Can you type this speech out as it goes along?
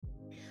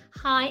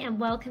Hi, and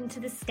welcome to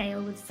the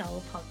Scale with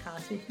Soul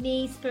podcast with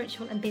me,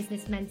 spiritual and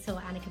business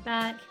mentor Annika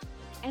Berg.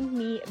 And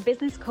me,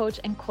 business coach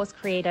and course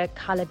creator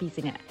Carla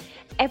Biesinger.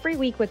 Every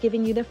week, we're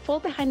giving you the full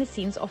behind the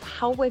scenes of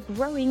how we're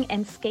growing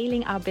and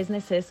scaling our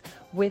businesses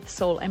with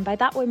soul. And by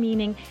that, we're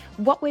meaning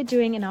what we're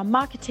doing in our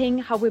marketing,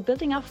 how we're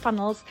building our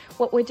funnels,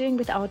 what we're doing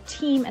with our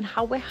team, and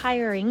how we're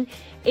hiring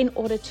in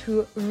order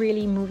to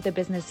really move the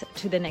business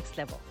to the next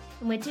level.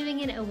 And we're doing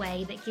it in a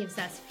way that gives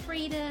us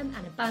freedom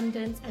and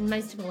abundance, and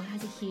most of all,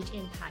 has a huge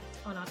impact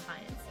on our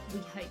clients. We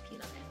hope you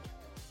love it.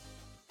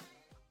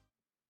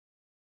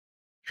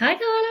 Hi,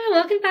 Carla.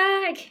 Welcome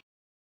back.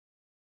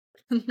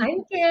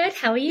 I'm good.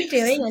 How are you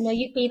doing? I know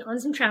you've been on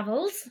some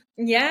travels.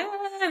 Yeah.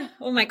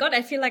 Oh my God.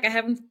 I feel like I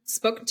haven't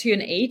spoken to you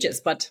in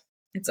ages, but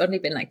it's only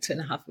been like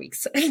 2.5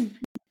 weeks. Isn't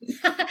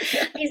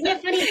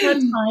it funny how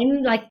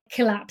time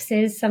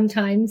collapses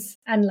sometimes,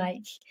 and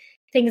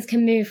things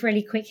can move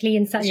really quickly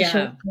in such a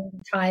short period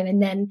of time,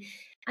 and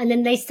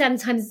then they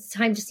sometimes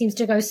time just seems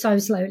to go so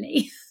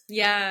slowly.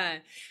 Yeah.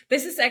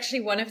 This is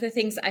actually one of the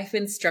things I've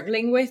been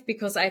struggling with,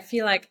 because I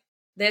feel like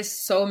there's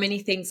so many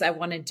things I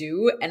want to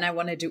do, and I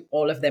want to do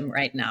all of them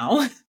right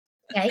now.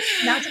 Okay,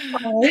 that's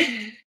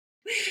fine.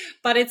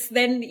 But it's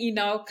then,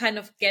 kind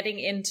of getting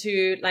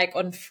into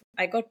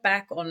I got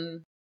back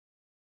on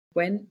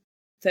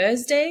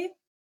Thursday.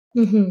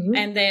 Mm-hmm.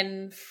 And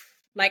then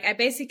I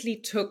basically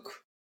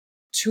took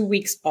 2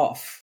 weeks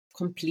off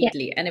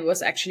completely. Yeah. And it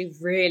was actually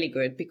really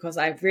good, because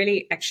I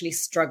really actually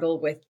struggle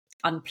with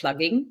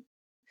unplugging.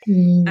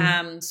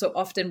 So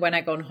often when I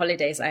go on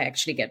holidays, I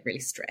actually get really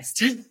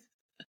stressed.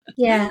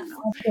 Yeah.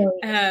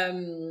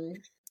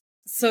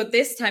 So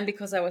this time,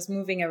 because I was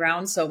moving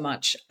around so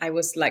much, I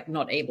was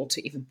not able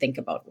to even think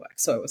about work.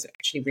 So it was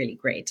actually really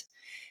great.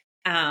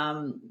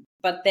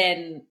 But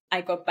then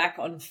I got back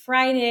on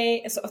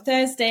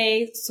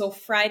Thursday. So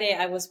Friday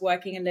I was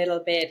working a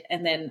little bit,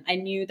 and then I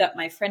knew that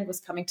my friend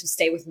was coming to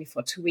stay with me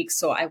for 2 weeks.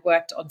 So I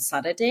worked on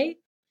Saturday,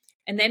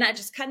 and then I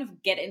just kind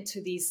of get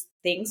into these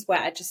things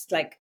where I just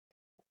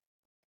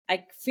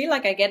I feel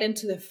like I get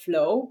into the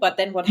flow, but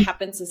then what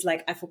happens is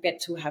I forget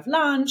to have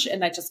lunch,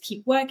 and I just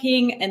keep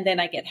working, and then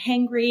I get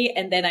hangry,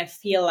 and then I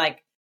feel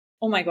like,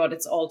 oh my God,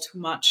 it's all too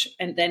much.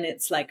 And then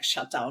it's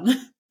shut down,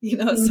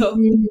 so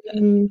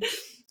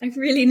I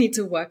really need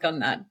to work on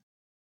that.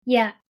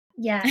 Yeah.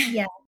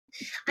 I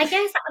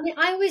guess,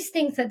 I always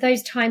think that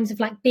those times of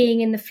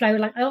being in the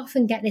flow, I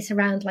often get this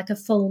around a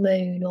full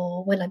moon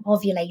or when I'm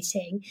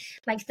ovulating,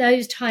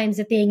 those times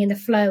of being in the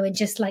flow and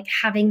just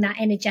having that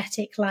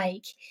energetic,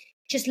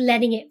 just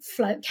letting it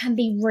flow can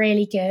be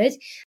really good.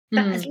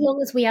 But as long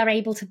as we are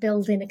able to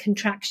build in a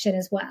contraction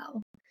as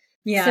well.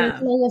 Yeah. So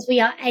as long as we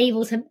are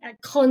able to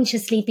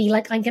consciously be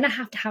I'm going to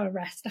have a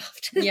rest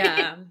after this.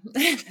 Yeah.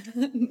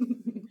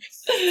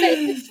 So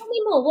tell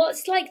me more.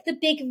 What's the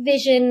big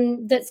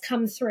vision that's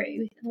come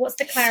through? What's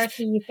the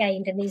clarity you've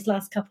gained in these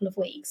last couple of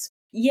weeks?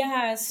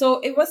 Yeah. So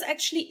it was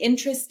actually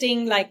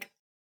interesting.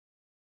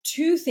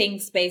 Two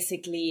things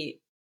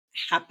basically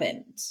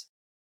happened.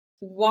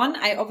 One,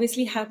 I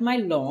obviously had my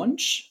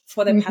launch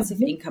for the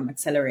Passive Income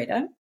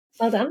Accelerator.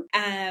 Well done.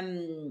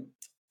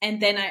 And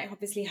then I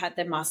obviously had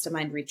the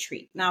mastermind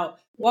retreat. Now,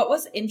 what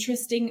was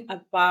interesting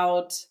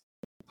about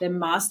the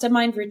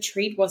mastermind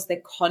retreat was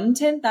the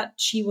content that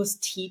she was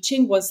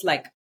teaching was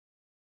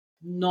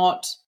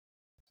not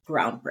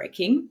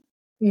groundbreaking.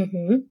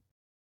 Mm-hmm.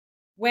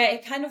 Where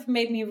it kind of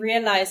made me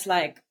realize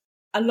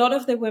a lot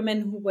of the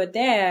women who were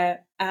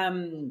there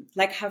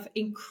have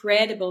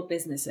incredible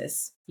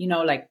businesses,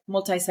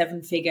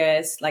 multi-7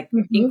 figures,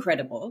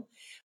 incredible.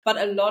 But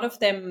a lot of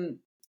them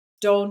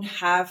don't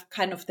have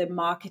kind of the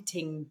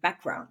marketing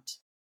background.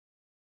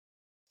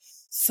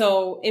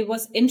 So it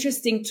was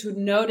interesting to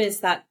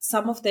notice that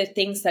some of the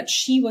things that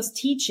she was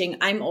teaching,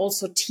 I'm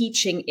also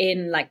teaching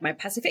in my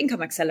Passive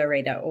Income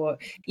Accelerator or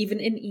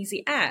even in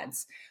Easy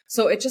Ads.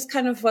 So it just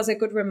kind of was a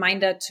good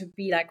reminder to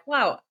be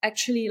wow,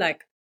 actually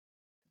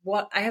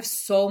what I have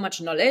so much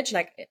knowledge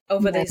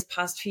over these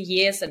past few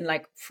years, and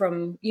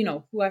from,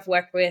 who I've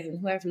worked with and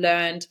who I've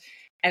learned,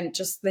 and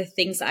just the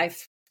things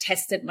I've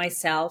tested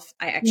myself.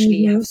 I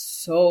actually have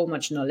so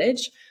much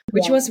knowledge,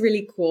 which was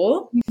really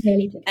cool.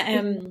 Really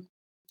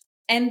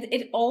and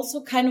it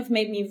also kind of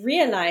made me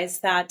realize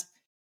that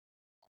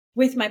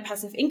with my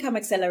Passive Income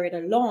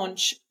Accelerator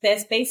launch,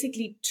 there's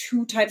basically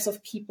 2 types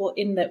of people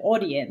in the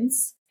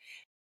audience.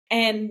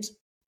 And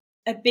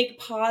a big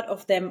part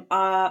of them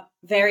are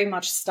very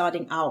much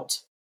starting out.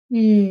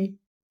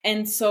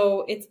 And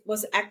so it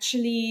was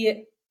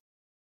actually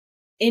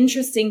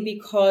interesting,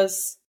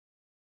 because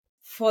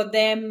for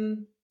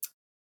them,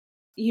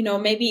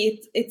 maybe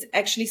it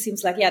actually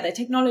seems the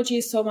technology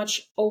is so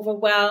much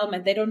overwhelmed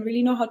and they don't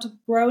really know how to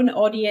grow an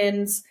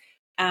audience.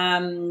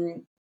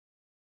 And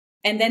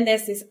then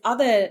there's this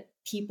other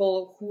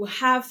people who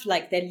have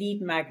their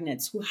lead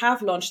magnets, who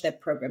have launched their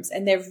programs,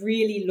 and they're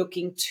really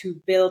looking to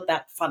build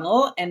that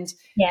funnel and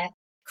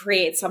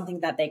create something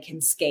that they can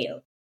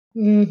scale.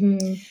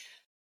 Mm-hmm.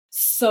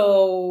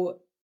 So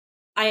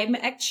I'm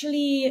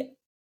actually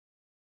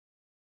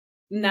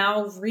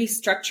now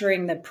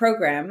restructuring the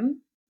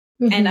program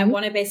and I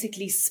want to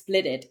basically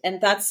split it.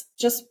 And that's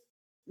just,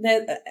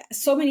 there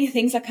so many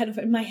things are kind of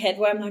in my head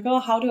where I'm like, oh,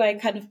 how do I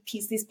kind of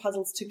piece these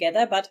puzzles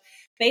together? But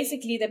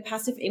basically the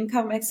Passive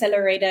Income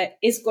Accelerator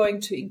is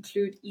going to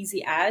include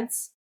easy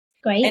ads.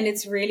 Great. And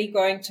it's really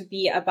going to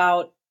be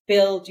about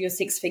build your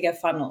 6-figure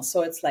funnel.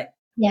 So it's like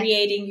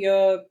creating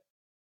your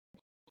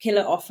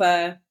killer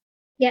offer,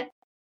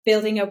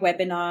 building a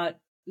webinar,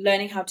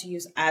 learning how to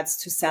use ads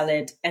to sell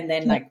it, and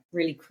then like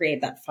really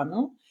create that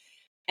funnel.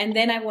 And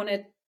then I want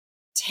to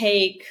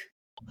take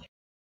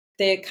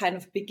the kind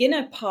of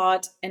beginner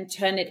part and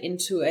turn it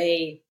into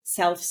a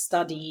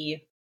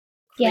self-study,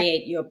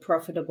 create your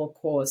profitable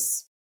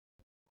course.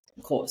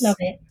 Love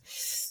it.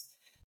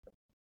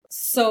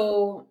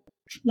 So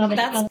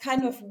that's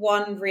kind of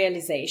one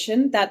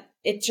realization, that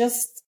it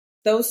just,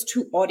 those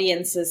two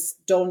audiences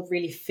don't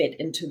really fit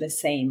into the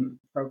same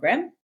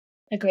program.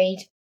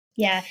 Agreed.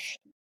 Yeah.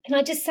 Can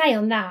I just say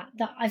on that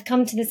I've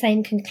come to the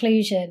same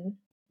conclusion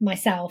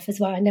myself as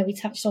well. I know we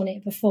touched on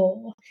it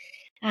before.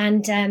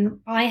 And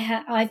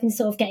I've been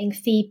sort of getting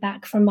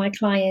feedback from my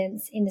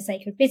clients in the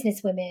Sacred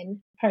Business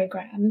Women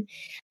program.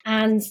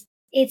 And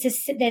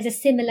there's a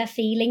similar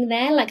feeling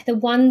there. Like the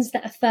ones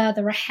that are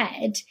further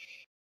ahead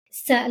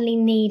certainly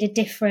need a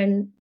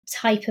different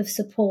type of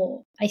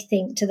support, I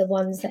think, to the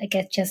ones that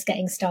are just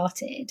getting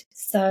started.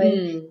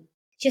 So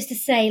just to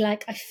say,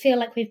 like, I feel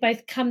like we've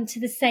both come to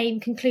the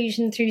same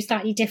conclusion through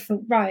slightly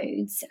different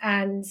roads.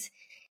 And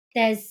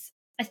I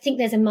think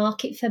there's a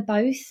market for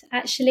both,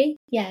 actually.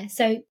 Yeah.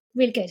 So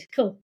really good.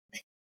 Cool.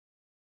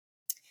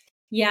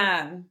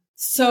 Yeah.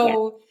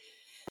 So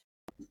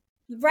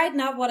right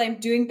now what I'm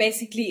doing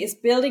basically is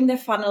building the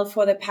funnel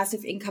for the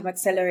Passive Income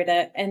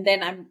Accelerator. And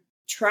then I'm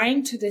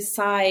trying to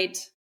decide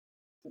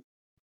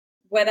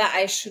whether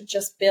I should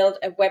just build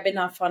a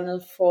webinar funnel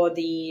for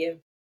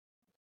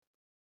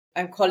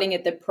I'm calling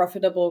it the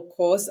Profitable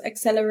Course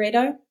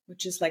Accelerator,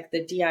 which is like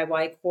the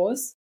DIY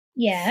course.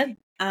 Yeah.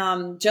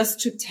 Just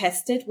to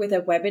test it with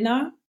a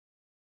webinar.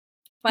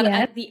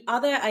 But the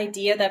other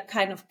idea that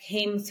kind of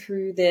came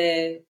through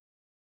the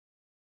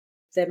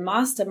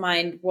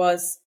mastermind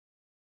was,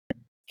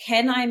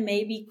 can I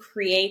maybe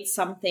create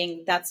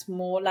something that's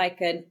more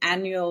like an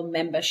annual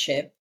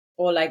membership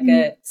or like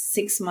a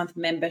 6-month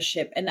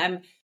membership? And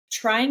I'm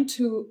trying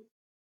to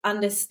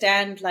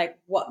understand like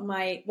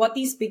what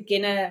these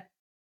beginner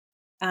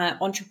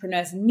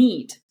entrepreneurs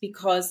need,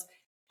 because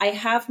I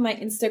have my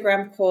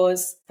Instagram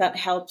course that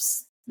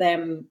helps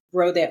them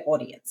grow their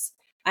audience.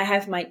 I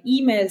have my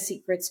email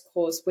secrets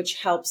course,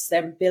 which helps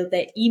them build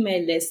their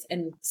email list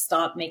and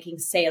start making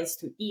sales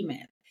through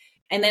email.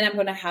 And then I'm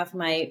going to have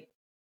my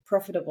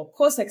Profitable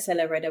Course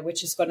Accelerator,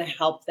 which is going to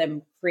help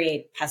them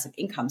create passive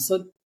income.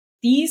 So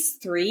these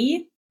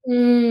three,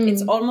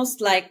 it's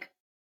almost like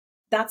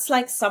that's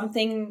like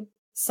something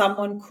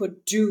someone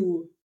could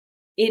do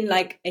in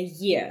like a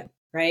year,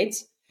 right?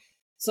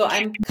 So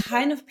I'm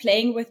kind of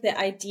playing with the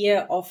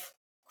idea of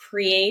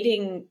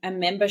creating a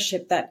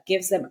membership that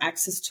gives them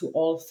access to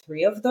all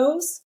three of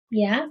those.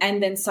 Yeah.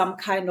 And then some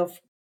kind of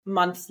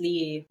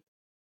monthly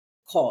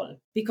call,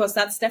 because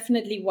that's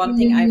definitely one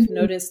thing I've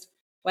noticed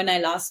when I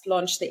last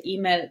launched the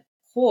email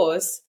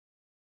course.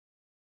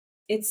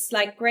 It's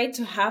like great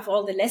to have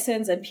all the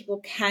lessons and people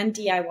can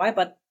DIY,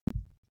 but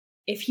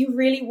if you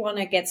really want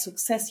to get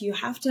success, you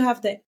have to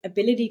have the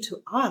ability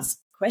to ask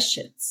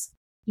questions.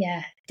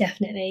 Yeah,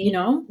 definitely. You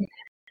know? Yeah.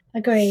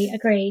 Agree.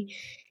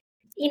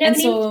 You know,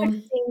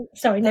 and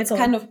so that's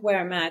kind of where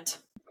I'm at.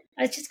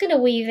 I was just going to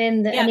weave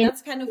in that.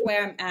 That's kind of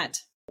where I'm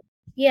at.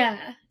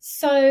 Yeah.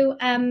 So,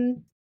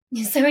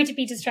 sorry to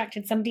be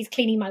distracted. Somebody's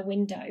cleaning my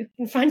window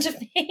in front of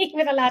me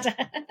with a ladder.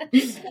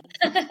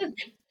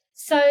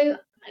 So,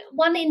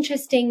 one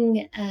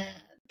interesting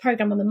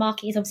program on the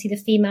market is obviously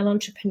the Female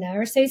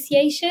Entrepreneur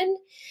Association,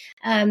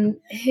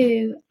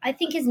 who I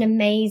think is an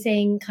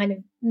amazing kind of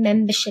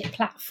membership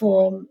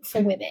platform for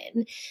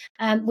women,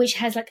 which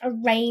has like a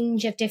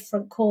range of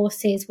different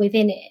courses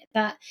within it.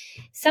 But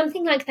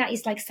something like that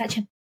is like such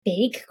a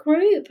big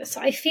group.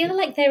 So I feel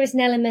like there is an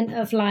element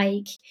of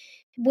like,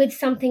 with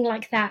something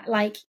like that,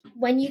 like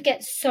when you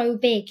get so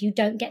big, you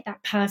don't get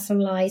that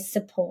personalized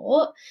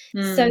support.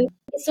 So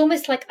it's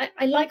almost like,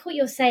 I like what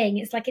you're saying.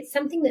 It's like, it's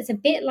something that's a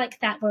bit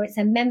like that, where it's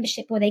a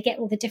membership where they get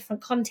all the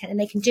different content and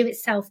they can do it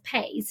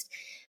self-paced,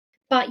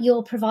 but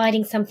you're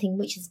providing something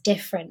which is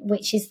different,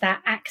 which is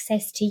that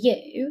access to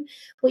you,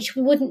 which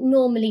wouldn't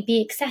normally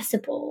be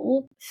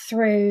accessible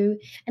through,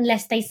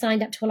 unless they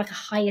signed up to like a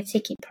higher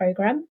ticket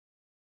program.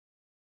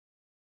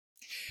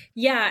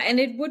 Yeah, and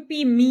it would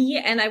be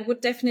me, and I would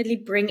definitely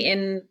bring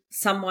in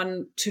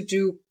someone to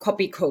do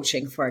copy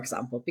coaching, for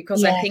example,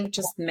 because I think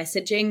just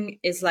messaging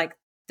is like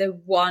the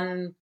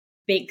one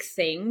big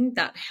thing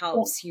that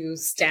helps you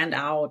stand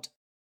out,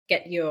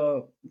 get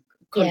your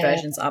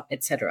conversions up,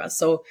 etc.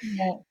 So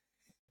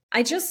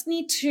I just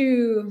need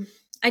to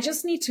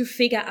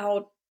figure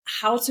out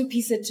how to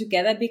piece it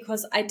together,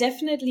 because I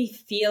definitely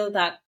feel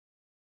that,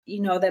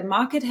 you know, the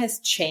market has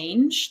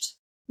changed.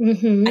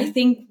 I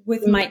think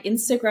with my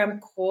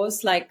Instagram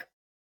course, like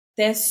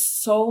there's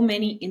so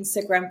many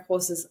Instagram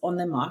courses on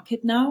the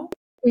market now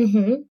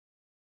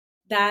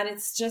that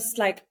it's just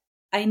like,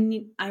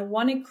 I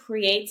want to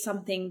create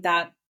something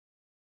that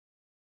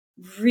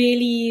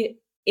really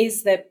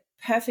is the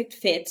perfect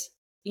fit,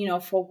 you know,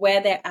 for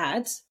where they're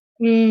at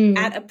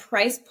a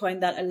price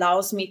point that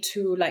allows me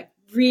to like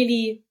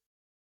really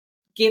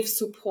give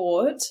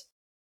support.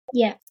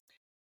 Yeah.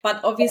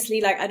 But obviously,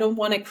 like, I don't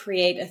want to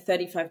create a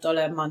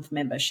 $35 a month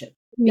membership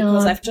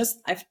because I've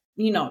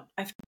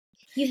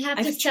you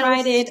have to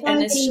tried it so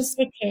and it's many just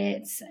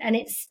tickets, and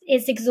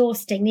it's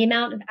exhausting. The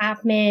amount of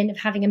admin of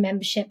having a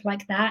membership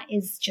like that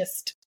is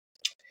just,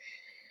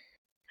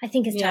 I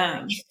think it's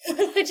tiring.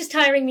 It's just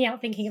tiring me out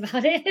thinking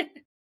about it.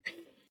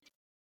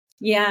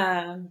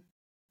 Yeah.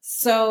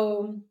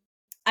 So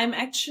I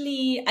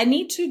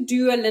need to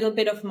do a little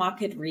bit of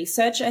market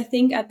research, I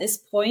think, at this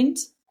point,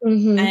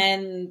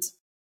 and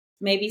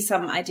maybe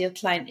some ideal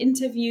client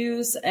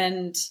interviews,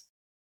 and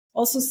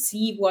also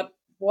see what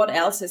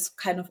else is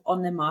kind of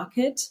on the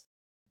market.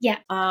 Yeah.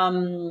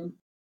 But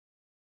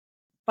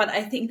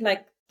I think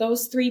like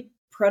those three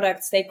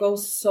products, they go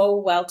so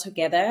well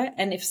together.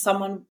 And if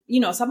someone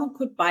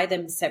could buy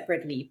them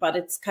separately, but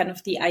it's kind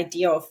of the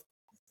idea of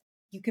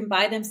you can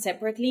buy them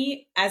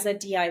separately as a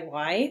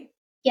DIY.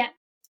 Yeah.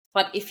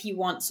 But if you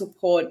want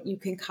support, you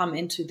can come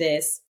into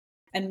this,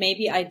 and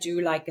maybe I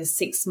do like a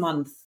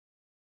 6-month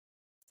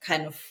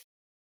kind of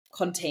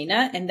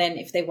container. And then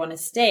if they want to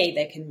stay,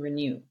 they can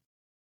renew.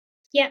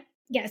 Yeah.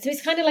 Yeah. So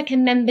it's kind of like a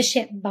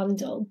membership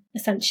bundle,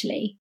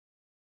 essentially.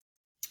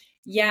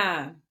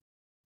 Yeah.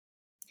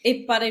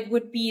 But it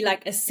would be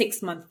like a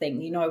 6-month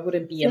thing, you know, it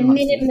wouldn't be a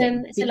monthly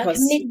minimum thing. So like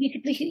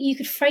you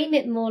could frame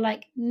it more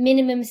like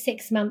minimum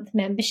 6-month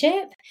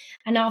membership,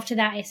 and after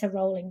that it's a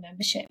rolling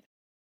membership.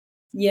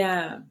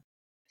 Yeah.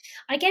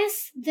 I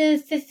guess the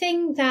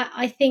thing that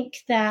I think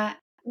that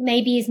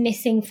maybe is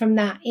missing from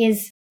that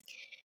is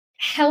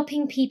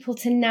helping people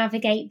to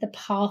navigate the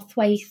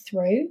pathway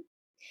through,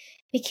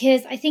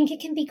 because I think it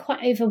can be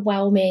quite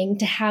overwhelming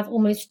to have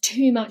almost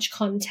too much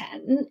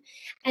content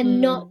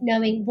and not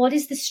knowing what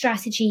is the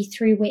strategy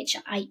through which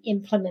I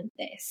implement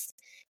this.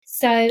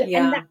 So,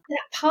 and that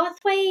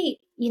pathway,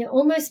 you know,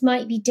 almost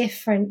might be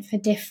different for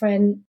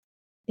different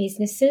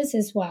businesses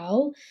as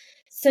well.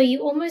 So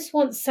you almost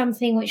want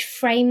something which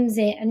frames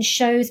it and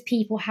shows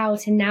people how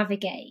to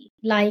navigate.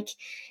 Like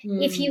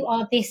if you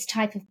are this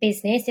type of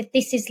business, if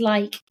this is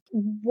like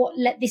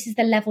this is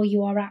the level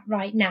you are at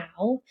right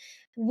now,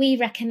 we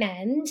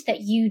recommend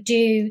that you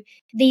do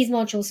these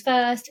modules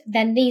first,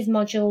 then these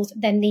modules,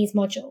 then these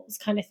modules,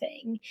 kind of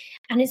thing.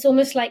 And it's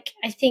almost like,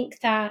 I think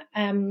that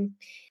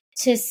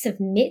to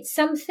submit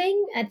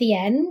something at the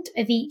end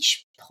of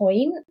each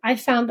point, I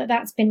found that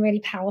that's been really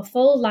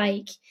powerful.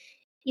 Like,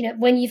 you know,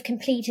 when you've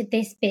completed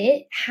this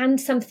bit, hand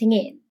something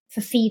in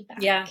for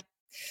feedback. Yeah.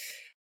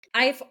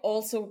 I've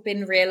also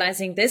been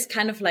realizing this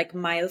kind of like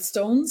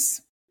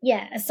milestones.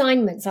 Yeah,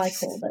 assignments, I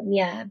call them.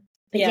 Yeah.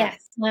 But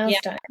yes,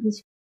 milestones. Yeah.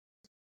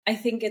 I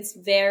think it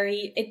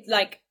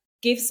like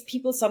gives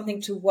people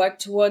something to work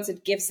towards.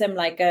 It gives them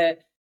like a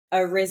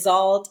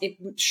result.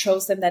 It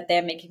shows them that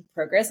they're making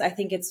progress. I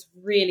think it's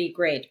really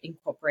great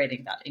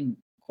incorporating that in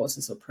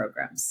courses or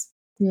programs.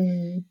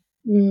 Because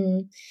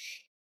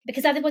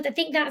otherwise, I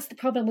think that's the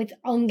problem with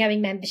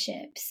ongoing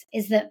memberships,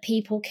 is that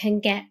people can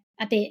get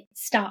a bit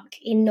stuck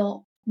in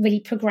not really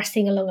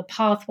progressing along a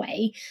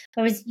pathway,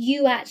 whereas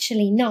you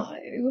actually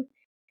know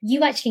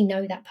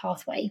that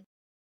pathway.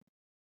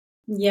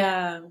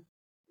 Yeah.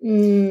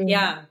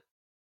 Yeah.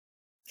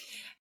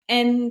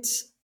 And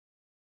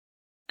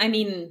I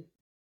mean,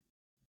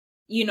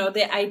 you know,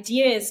 the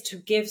idea is to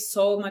give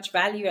so much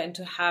value and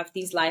to have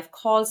these live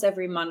calls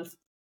every month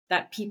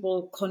that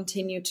people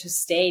continue to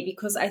stay,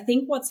 because I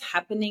think what's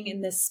happening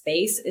in this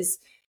space is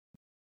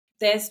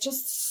there's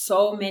just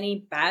so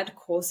many bad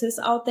courses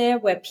out there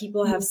where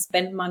people have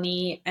spent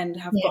money and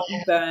have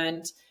gotten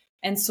burned.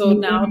 And so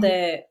now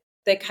the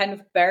kind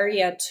of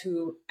barrier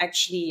to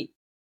actually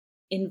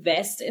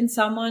invest in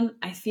someone,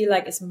 I feel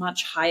like, is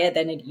much higher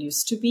than it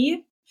used to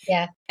be.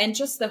 Yeah. And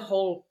just the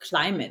whole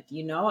climate,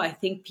 you know, I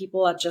think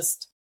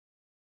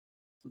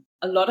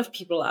a lot of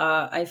people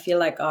I feel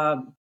like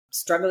are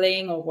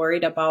struggling or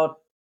worried about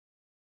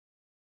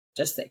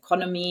just the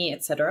economy,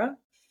 etc.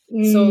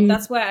 So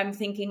that's why I'm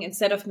thinking,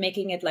 instead of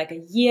making it like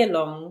a year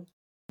long,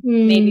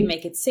 maybe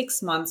make it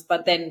 6 months,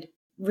 but then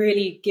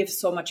really give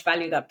so much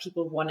value that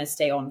people want to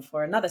stay on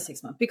for another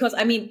 6 months. Because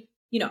I mean,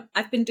 you know,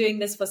 I've been doing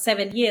this for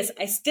 7 years.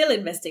 I still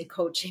invest in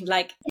coaching.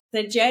 Like,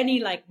 the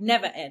journey like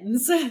never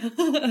ends. I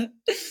think,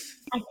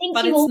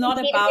 but it's not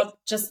about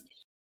just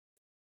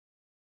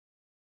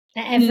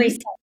at every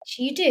stage.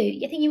 You do.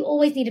 I think you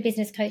always need a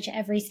business coach at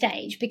every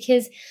stage,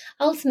 because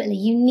ultimately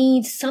you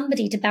need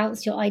somebody to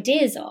bounce your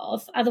ideas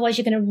off. Otherwise,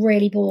 you're going to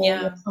really bore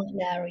your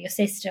partner or your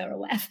sister or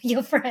whatever,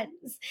 your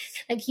friends.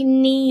 Like, you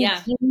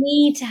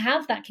need to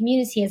have that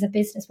community as a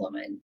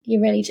businesswoman.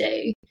 You really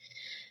do.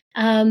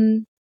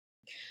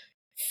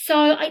 So,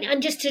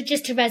 and just to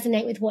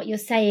resonate with what you're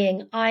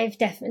saying, I've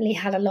definitely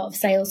had a lot of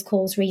sales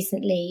calls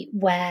recently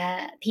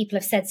where people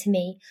have said to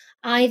me,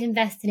 I've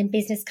invested in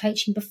business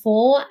coaching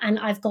before and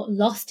I've got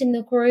lost in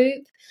the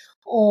group,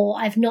 or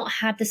I've not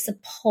had the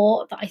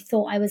support that I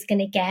thought I was going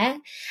to get.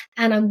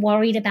 And I'm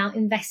worried about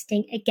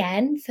investing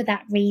again for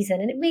that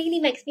reason. And it really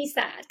makes me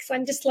sad because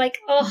I'm just like,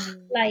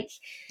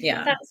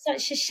 that's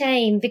such a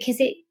shame, because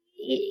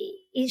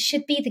it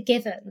should be the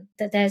given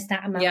that there's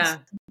that amount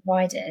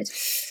provided.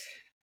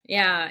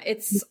 Yeah,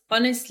 it's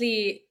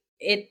honestly,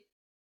 I've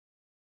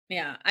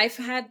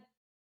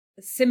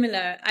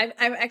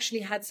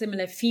actually had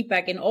similar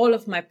feedback in all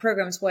of my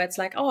programs where it's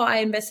like, oh, I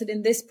invested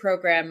in this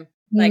program,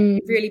 like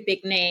really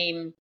big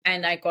name,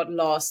 and I got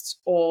lost,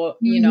 or,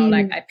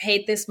 like I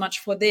paid this much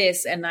for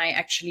this and I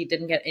actually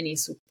didn't get any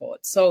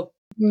support. So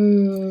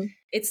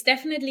it's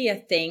definitely a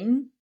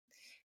thing.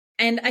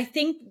 And I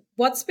think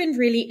what's been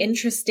really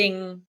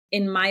interesting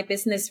in my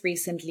business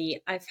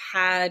recently,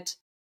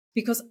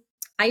 because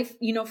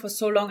for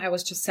so long I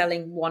was just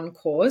selling one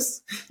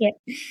course. Yeah.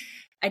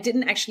 I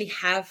didn't actually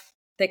have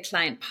the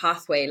client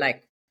pathway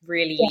like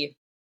really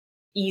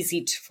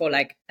easy for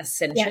like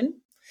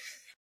ascension.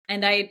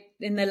 And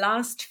in the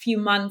last few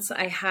months,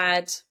 I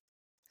had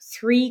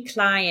 3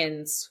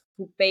 clients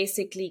who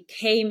basically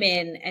came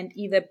in and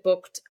either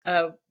booked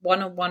a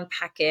one-on-one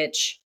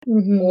package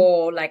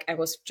or like I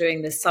was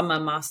doing the summer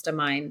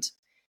mastermind,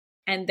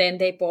 and then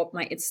they bought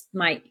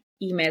my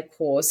email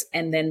course,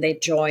 and then they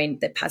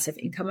joined the Passive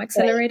Income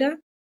Accelerator.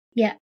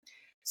 Yeah.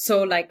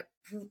 So like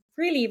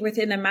really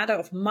within a matter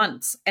of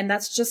months. And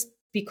that's just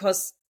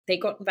because they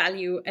got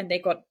value and they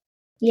got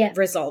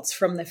results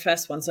from the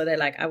first one. So they're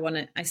like,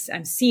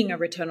 I'm seeing a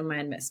return on my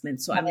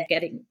investment. So I'm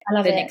getting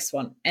the next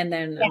one. And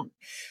then,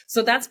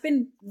 so that's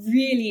been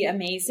really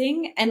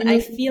amazing. And I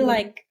feel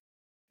like,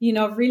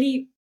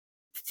 really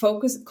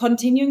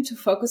continuing to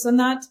focus on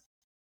that.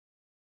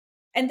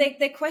 And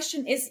the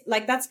question is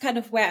like, that's kind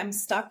of where I'm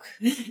stuck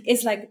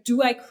is like,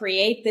 do I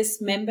create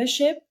this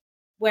membership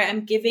where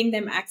I'm giving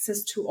them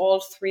access to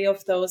all 3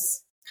 of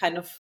those kind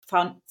of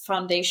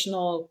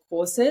foundational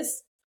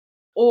courses?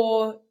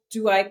 Or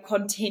do I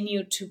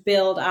continue to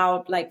build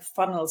out like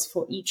funnels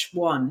for each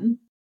one?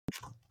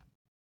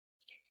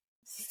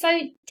 So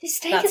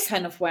that's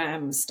kind of where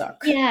I'm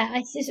stuck.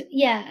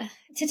 Yeah.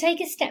 To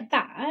take a step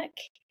back,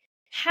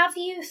 have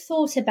you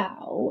thought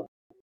about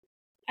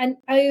an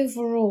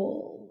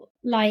overall,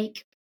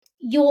 like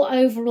your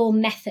overall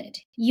method,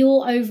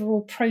 your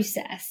overall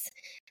process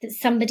that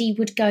somebody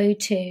would go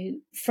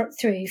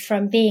through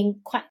from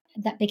being quite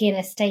that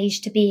beginner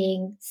stage to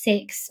being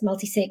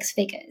multi-six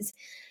figures,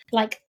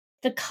 like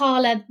the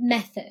Carla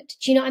method?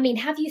 Do you know what I mean?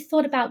 Have you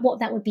thought about what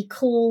that would be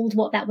called,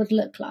 what that would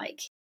look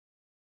like?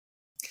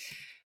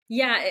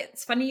 Yeah,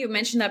 it's funny you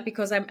mentioned that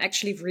because I'm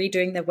actually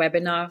redoing the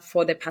webinar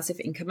for the Passive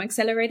Income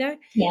Accelerator.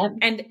 Yeah.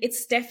 And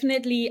it's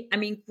definitely,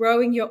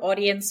 growing your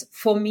audience.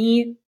 For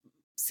me,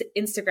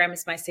 Instagram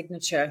is my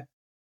signature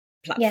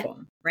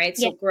platform, right?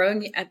 So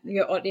growing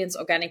your audience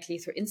organically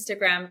through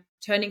Instagram,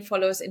 turning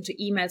followers into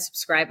email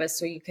subscribers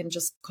so you can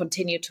just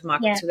continue to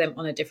market to them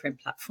on a different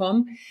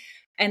platform.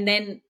 And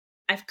then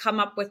I've come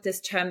up with this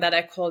term that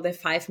I call the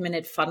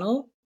 5-minute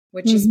funnel,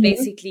 which is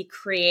basically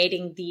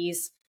creating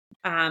these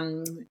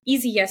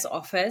easy yes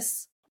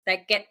offers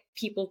that get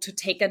people to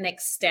take a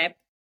next step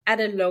at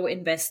a low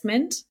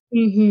investment,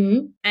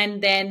 and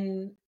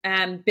then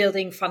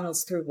building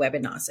funnels through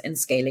webinars and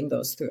scaling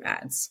those through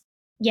ads.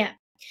 Yeah.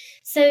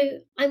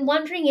 So I'm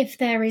wondering if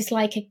there is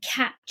like a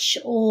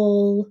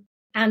catch-all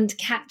and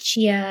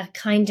catchier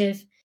kind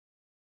of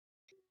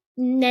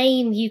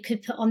name you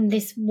could put on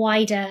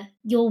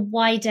your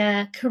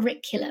wider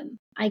curriculum,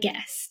 I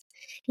guess.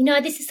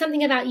 This is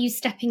something about you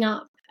stepping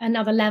up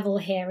another level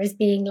here as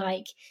being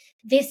like,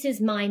 this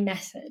is my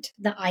method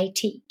that I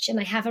teach, and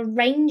I have a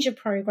range of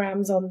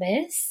programs on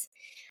this,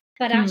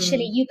 but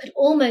actually you could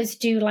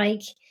almost do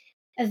like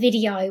a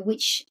video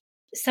which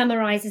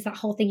summarizes that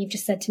whole thing you've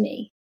just said to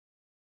me.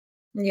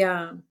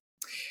 Yeah.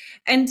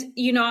 And,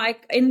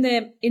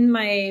 in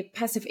my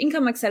Passive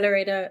Income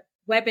Accelerator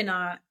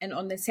webinar and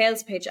on the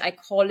sales page, I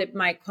call it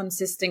my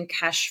consistent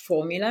cash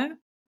formula,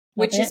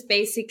 which is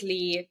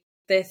basically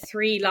the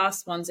 3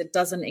 last ones. It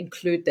doesn't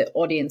include the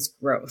audience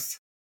growth.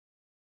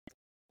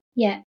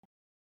 Yeah.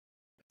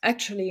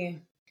 Actually,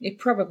 it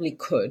probably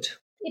could.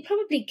 It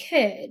probably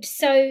could.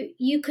 So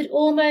you could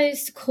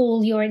almost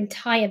call your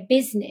entire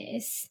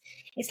business,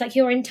 it's like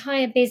your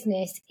entire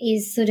business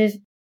is sort of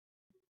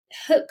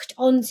hooked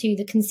onto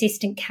the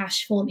consistent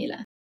cash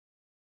formula.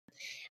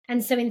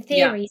 And so in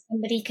theory,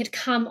 somebody could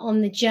come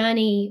on the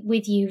journey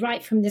with you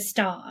right from the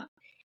start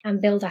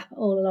and build up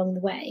all along the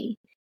way.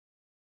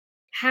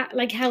 How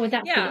would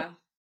that feel?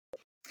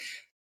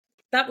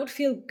 That would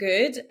feel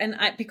good. And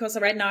because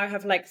right now I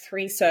have like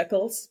 3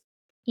 circles.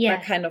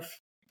 Yeah. Kind of,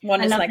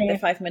 one is like the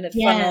 5-minute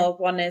funnel,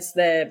 one is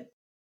the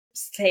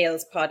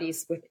sales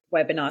parties with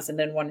webinars, and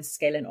then one is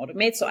scale and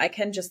automate. So I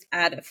can just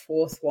add a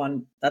 4th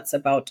one that's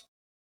about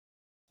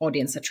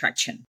audience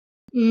attraction,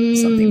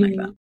 something like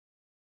that.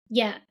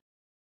 Yeah.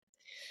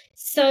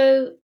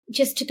 So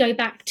just to go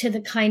back to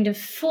the kind of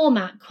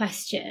format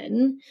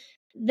question,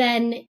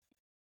 then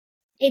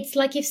it's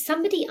like if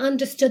somebody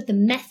understood the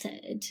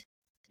method,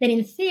 then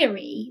in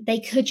theory, they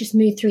could just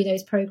move through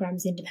those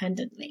programs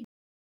independently.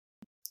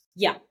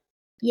 Yeah.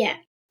 Yeah.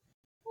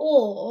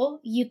 Or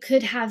you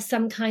could have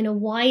some kind of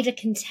wider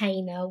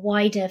container,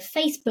 wider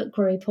Facebook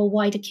group or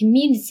wider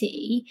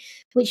community,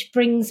 which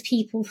brings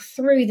people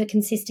through the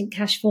consistent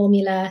cash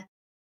formula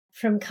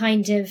from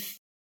kind of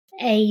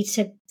A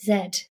to Z,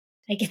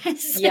 I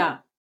guess. Yeah.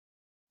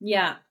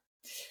 Yeah.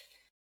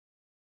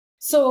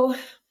 So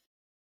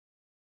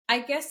I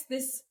guess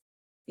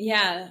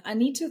I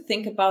need to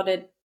think about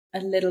it a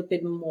little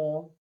bit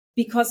more,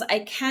 because I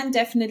can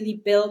definitely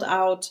build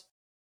out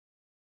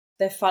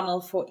the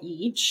funnel for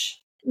each.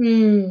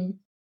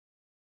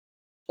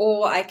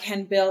 Or I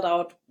can build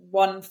out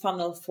one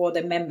funnel for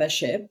the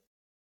membership.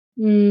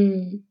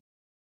 And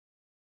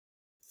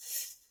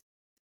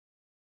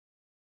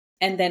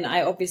then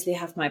I obviously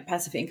have my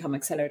passive income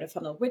accelerator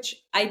funnel, which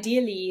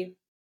ideally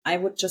I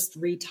would just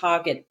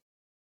retarget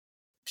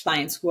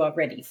clients who are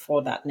ready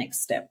for that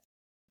next step.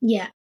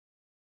 Yeah.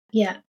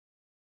 Yeah.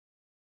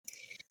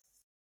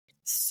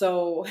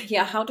 So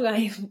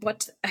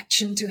what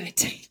action do I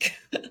take?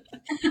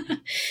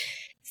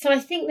 So I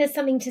think there's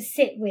something to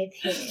sit with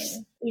here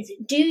is,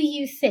 do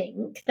you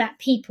think that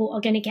people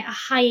are going to get a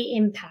higher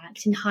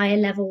impact and higher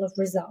level of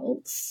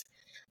results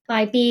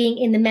by being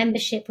in the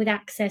membership with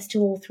access to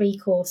all 3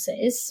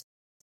 courses?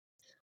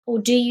 Or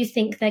do you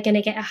think they're going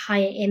to get a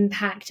higher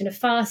impact and a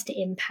faster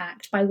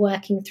impact by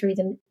working through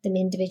them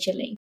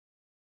individually?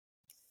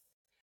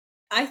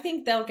 I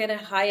think they'll get a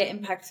higher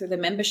impact through the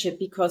membership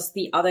because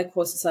the other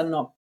courses are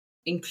not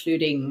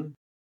including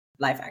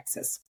live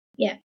access.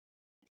 Yeah.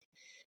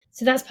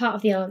 So that's part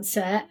of the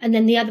answer. And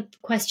then the other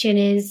question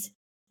is,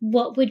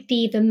 what would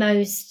be the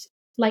most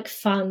like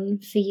fun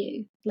for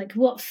you? Like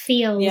what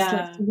feels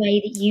like the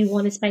way that you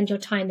want to spend your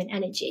time and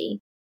energy?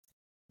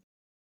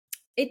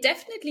 It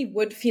definitely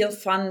would feel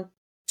fun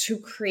to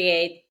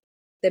create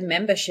the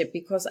membership,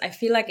 because I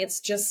feel like it's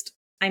just,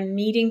 I'm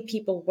meeting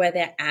people where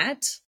they're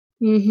at,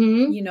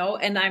 you know,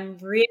 and I'm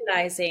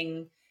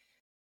realizing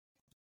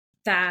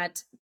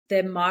that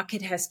the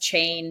market has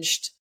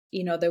changed,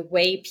 you know, the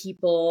way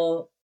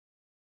people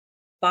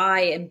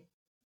buy and,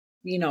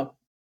 you know,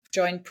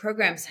 join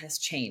programs has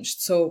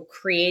changed. So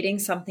creating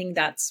something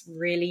that's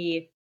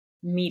really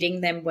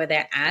meeting them where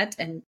they're at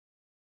and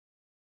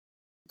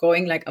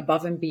going like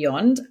above and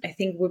beyond, I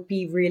think would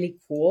be really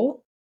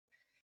cool.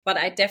 But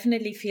I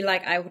definitely feel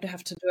like I would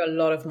have to do a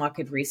lot of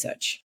market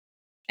research,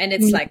 and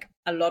it's like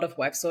a lot of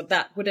work. So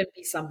that wouldn't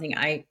be something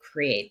I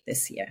create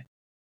this year.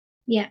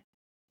 Yeah.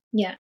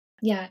 Yeah.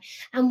 Yeah.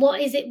 And why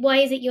is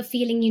it you're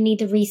feeling you need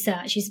the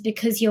research? Is it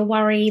because you're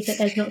worried that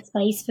there's not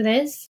space for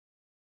this?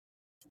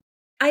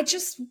 I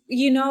just,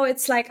 you know,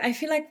 it's like, I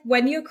feel like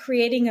when you're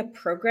creating a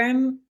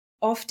program,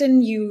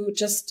 often you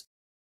just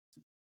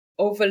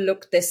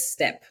overlook this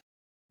step.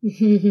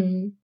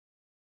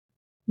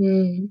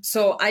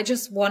 So I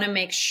just want to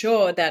make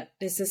sure that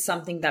this is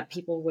something that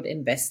people would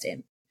invest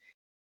in.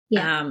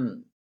 Yeah.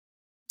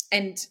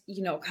 And,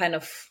 you know, kind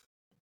of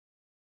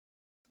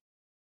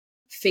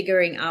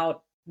figuring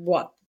out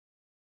what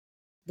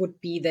would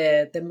be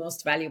the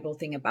most valuable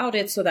thing about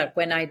it, so that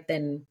when I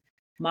then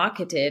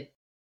market it,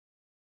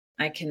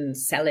 I can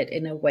sell it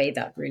in a way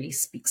that really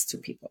speaks to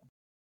people.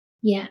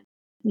 Yeah.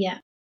 Yeah.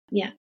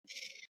 Yeah.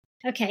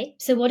 Okay.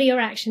 So what are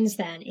your actions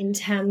then in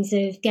terms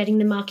of getting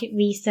the market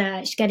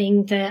research,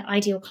 getting the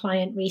ideal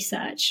client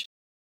research?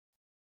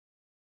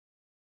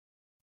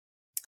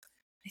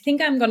 I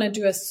think I'm going to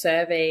do a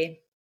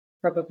survey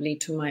probably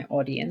to my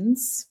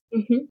audience,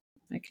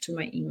 like to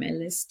my email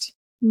list.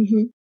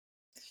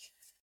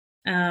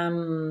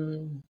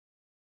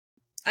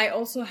 I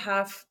also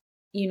have,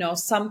 you know,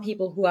 some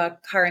people who are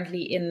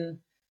currently in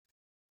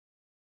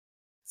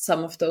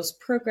some of those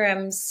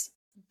programs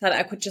that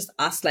I could just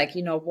ask, like,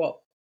 you know,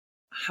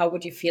 how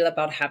would you feel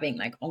about having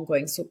like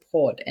ongoing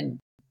support, and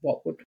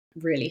what would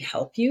really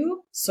help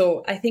you?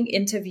 So I think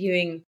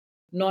interviewing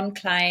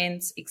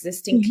non-clients,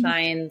 existing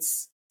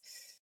clients,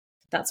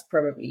 that's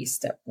probably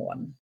step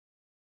 1.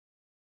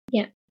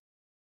 Yeah.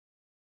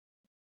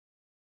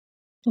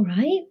 All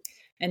right.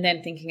 And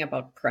then thinking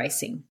about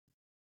pricing.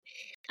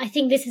 I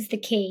think this is the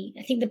key.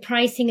 I think the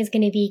pricing is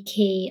going to be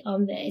key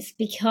on this,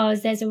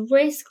 because there's a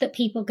risk that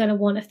people are going to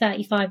want a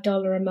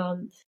 $35 a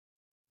month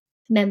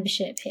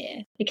membership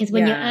here, because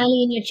when you're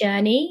early in your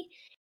journey,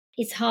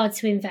 it's hard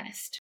to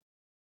invest.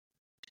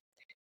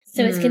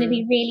 So it's going to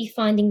be really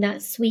finding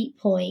that sweet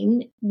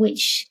point,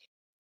 which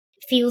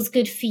feels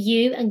good for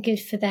you and good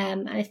for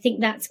them. And I think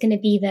that's going to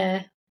be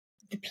the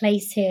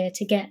place here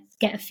to get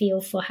a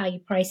feel for how you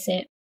price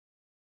it.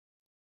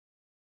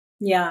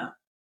 Yeah.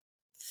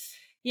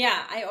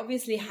 Yeah, I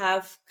obviously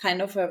have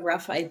kind of a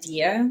rough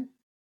idea,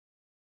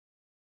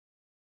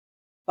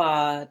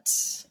 but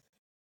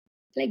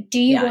like, do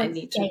you want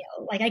to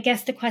scale? Like, I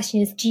guess the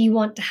question is, do you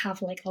want to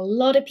have like a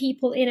lot of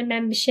people in a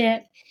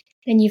membership?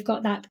 Then you've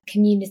got that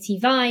community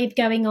vibe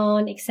going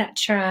on,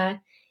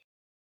 etc.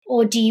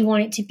 Or do you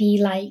want it to be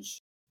like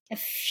a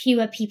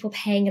fewer people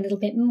paying a little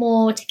bit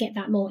more to get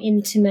that more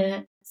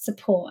intimate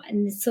support?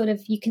 And sort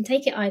of, you can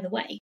take it either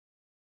way.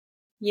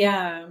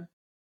 Yeah.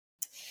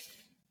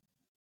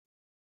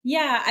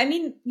 Yeah. I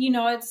mean,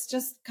 it's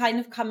just kind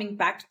of coming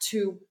back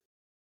to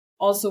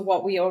also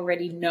what we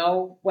already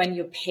know. When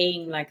you're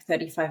paying like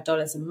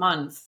 $35 a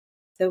month,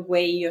 the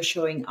way you're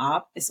showing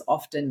up is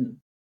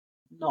often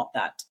not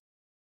that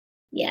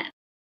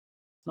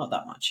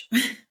much.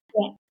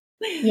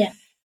 Yeah.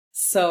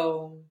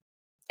 So,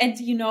 and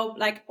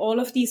like all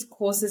of these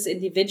courses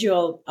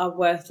individual are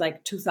worth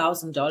like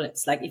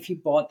 $2,000. Like if you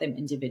bought them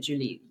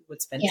individually, you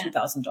would spend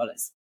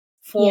 $2,000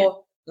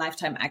 for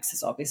lifetime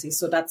access, obviously.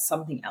 So that's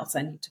something else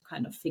I need to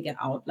kind of figure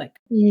out. Like,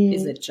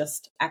 is it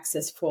just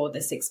access for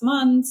the 6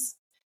 months?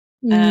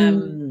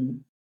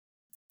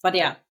 But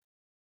yeah.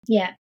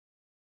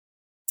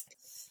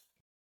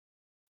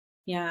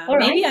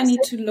 Maybe I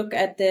need to look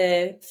at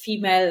the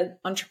Female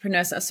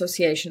Entrepreneurs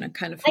Association and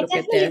kind of look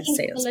at their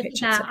sales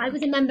pitch. I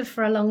was a member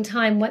for a long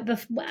time,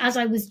 as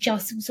I was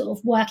just sort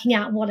of working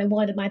out what I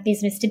wanted my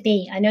business to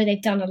be. I know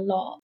they've done a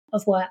lot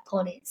of work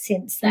on it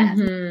since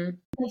then.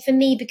 But for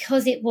me,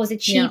 because it was a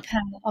cheaper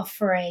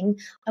offering,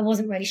 I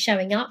wasn't really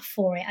showing up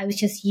for it. I was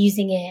just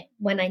using it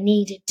when I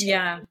needed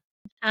to.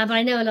 But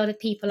I know a lot of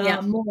people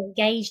are more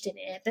engaged in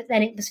it. But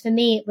then for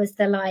me, it was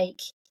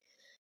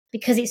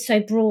because it's so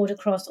broad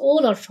across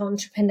all of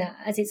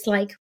entrepreneurs, it's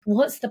like,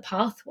 what's the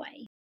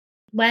pathway?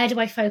 Where do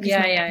I focus?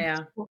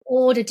 What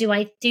order do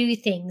I do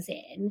things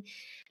in?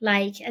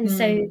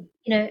 So,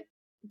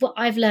 what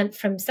I've learned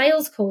from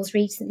sales calls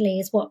recently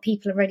is what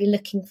people are really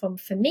looking for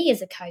me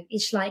as a coach.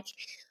 It's like,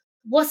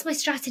 what's my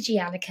strategy,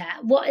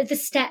 Annika? What are the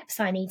steps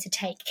I need to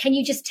take? Can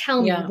you just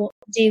tell me what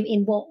to do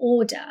in what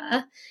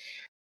order?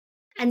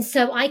 And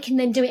so I can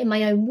then do it in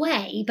my own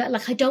way,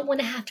 but I don't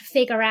want to have to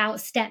figure out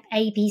step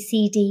A, B,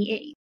 C, D,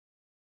 E.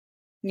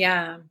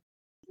 Yeah.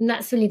 And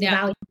that's really the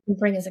value you can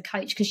bring as a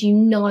coach, because you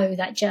know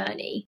that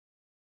journey.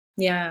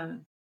 Yeah.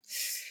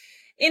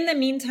 In the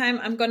meantime,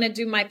 I'm going to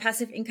do my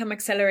passive income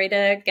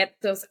accelerator, get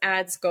those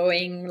ads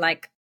going,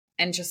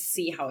 and just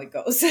see how it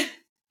goes.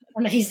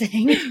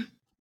 Amazing.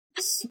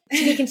 To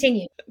be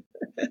continued.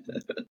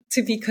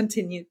 To be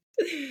continued.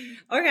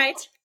 All right.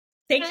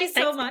 Thank you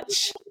so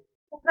much.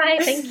 Bye.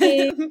 Thank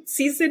you.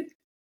 See you soon.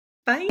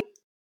 Bye.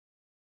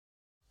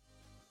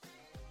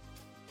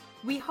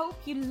 We hope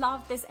you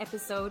loved this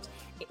episode.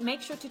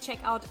 Make sure to check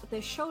out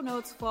the show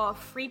notes for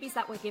freebies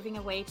that we're giving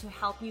away to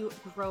help you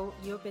grow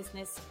your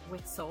business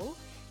with Soul.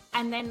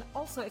 And then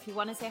also, if you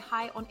want to say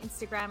hi on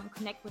Instagram,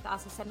 connect with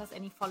us or send us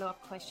any follow-up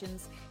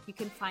questions, you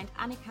can find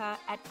Annika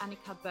at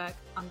AnnikaBerg_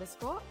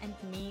 and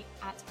me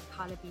at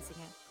Carla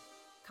Biesinger.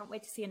 Can't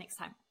wait to see you next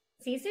time.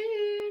 See you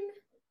soon.